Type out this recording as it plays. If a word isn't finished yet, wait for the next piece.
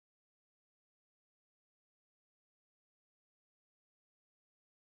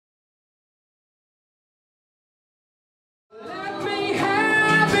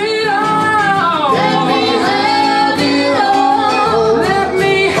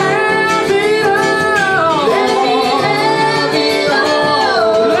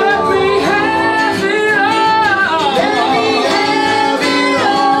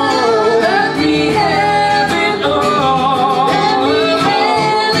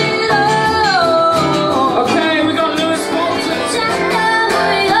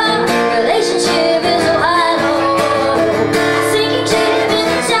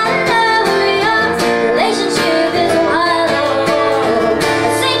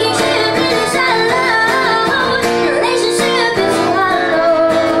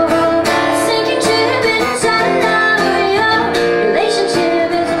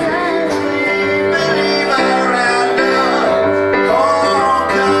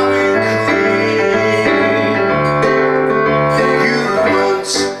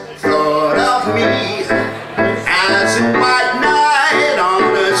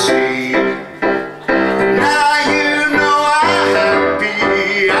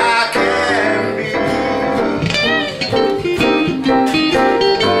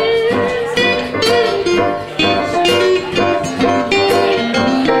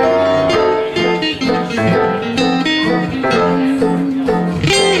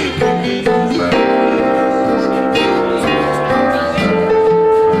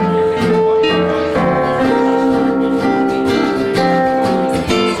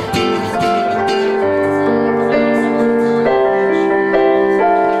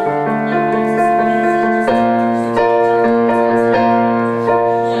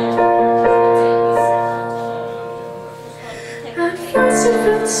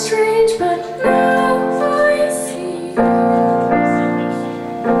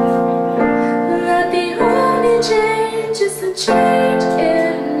change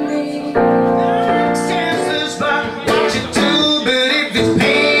in me. Chances by what you do, but if it's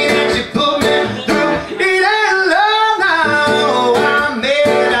pain that you put me through, it ain't love now. I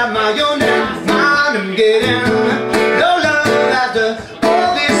made up my own mind. I'm getting no love after all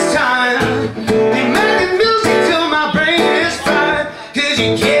this time. You making music till my brain is fried, 'cause you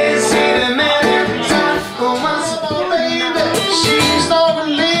can't see the man inside. Oh, my soul, baby, she's not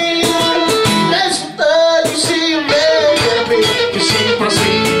believing. That's what you see, baby. You see my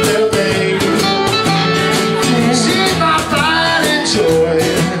sweet little baby. She's my pride and joy.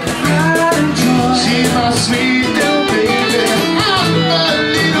 She's my sweet little baby. I'm a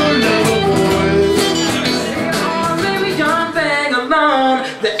little lover boy. Oh, baby, young thing alone.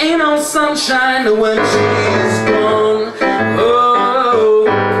 There ain't no sunshine when she's gone. Oh,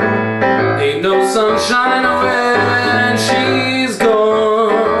 ain't no sunshine when she's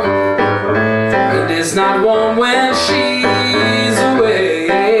gone. And it's not warm when she's away.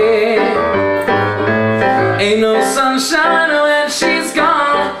 Ain't no sunshine when she's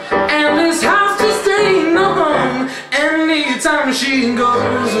gone. And this house just ain't no home anytime she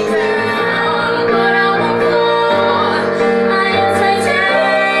goes away. But I won't go. I am titanium.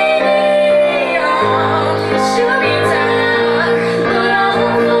 Shoot me down. But I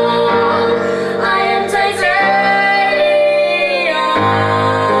won't go. I am titanium.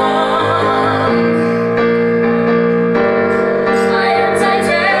 I am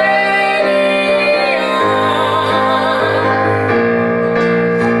titanium.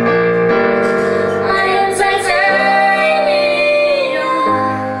 I am titanium.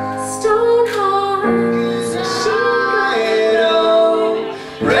 Stone heart.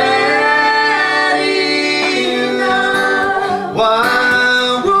 Ready now.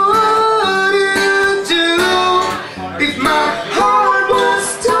 What would you do if my heart was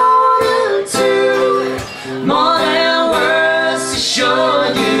torn in two? More than words to show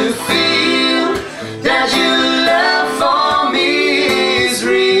you feel that your love for me is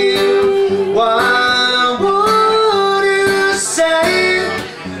real. What would you say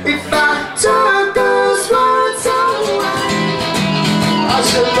if I took those words away? I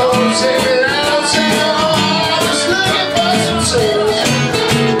said, Lord, save it out, save it all. I was looking for some service.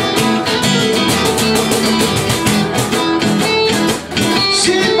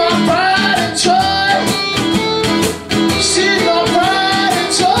 She's my pride and joy. She's my pride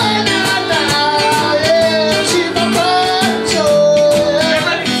and joy now, now, yeah. She's my pride and joy.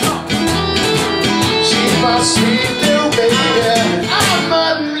 She's my sweet little baby. I'm a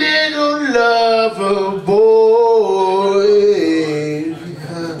little lover boy.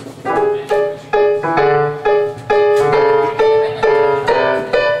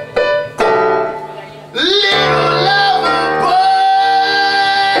 Little lover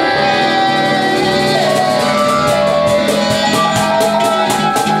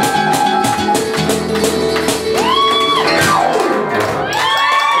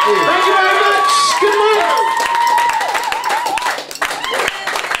Thank you very much. Good night.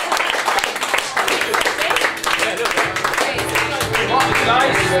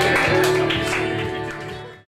 Guys.